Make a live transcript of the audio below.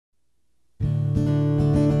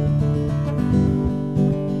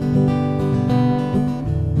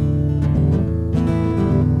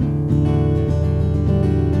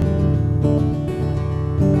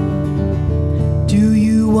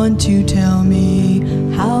want to tell me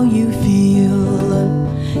how you feel,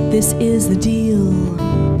 this is the deal.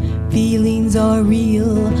 Feelings are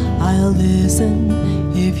real, I'll listen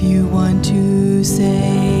if you want to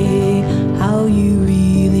say how you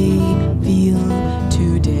really feel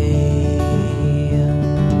today.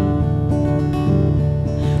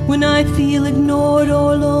 When I feel ignored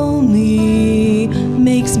or lonely,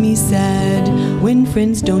 makes me sad. When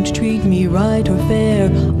friends don't treat me right or fair,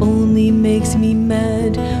 only makes me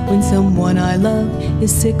mad. When someone I love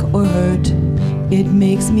is sick or hurt, it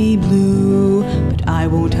makes me blue. But I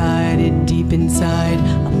won't hide it deep inside,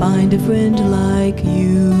 I'll find a friend like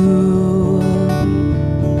you.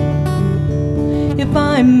 If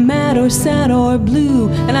I'm mad or sad or blue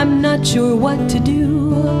and I'm not sure what to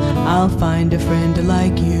do, I'll find a friend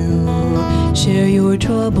like you, share your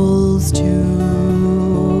troubles too.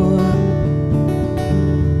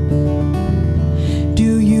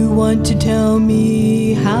 Do you want to tell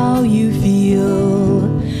me how you feel?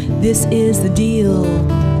 This is the deal.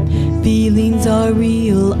 Feelings are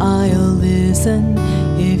real, I'll listen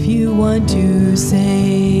if you want to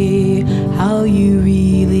say how you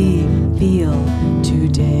really feel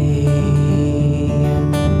today.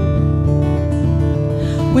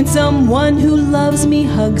 When someone who loves me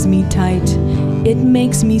hugs me tight, it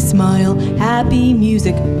makes me smile. Happy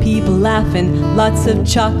music, people laughing, lots of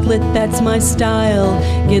chocolate, that's my style.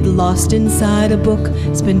 Get lost inside a book,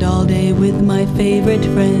 spend all day with my favorite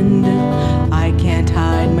friend. I can't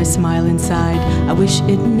hide my smile inside, I wish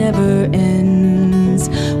it never ends.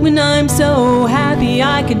 When I'm so happy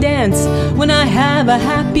I could dance, when I have a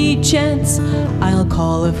happy chance, I'll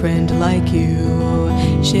call a friend like you,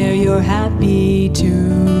 share your happy too.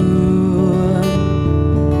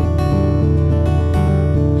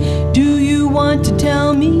 Do you want to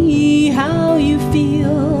tell me how you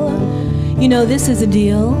feel? You know this is a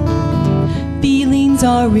deal. Feelings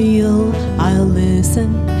are real, I'll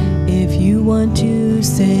listen if you want to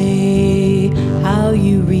say how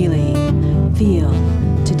you really feel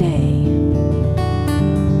today.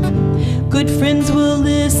 Good friends will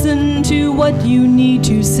listen to what you need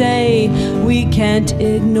to say. We can't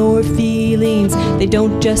ignore feelings, they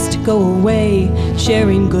don't just go away.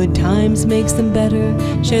 Sharing good times makes them better,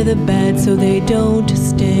 share the bad so they don't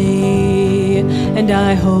stay. And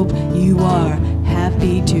I hope you are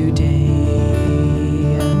happy today.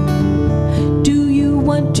 Do you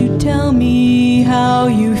want to tell me how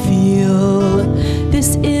you feel?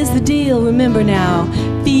 This is the deal, remember now.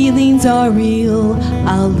 Feelings are real,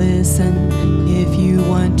 I'll listen if you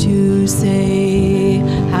want to say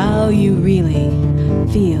how you really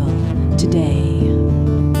feel today.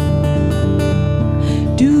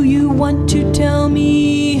 Do you want to tell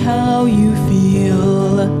me how you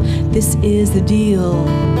feel? This is the deal.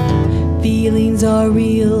 Feelings are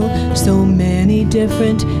real, so many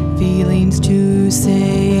different feelings to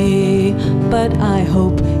say, but I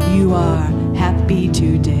hope you are happy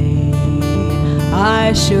today.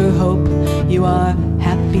 I sure hope you are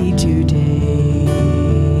happy today.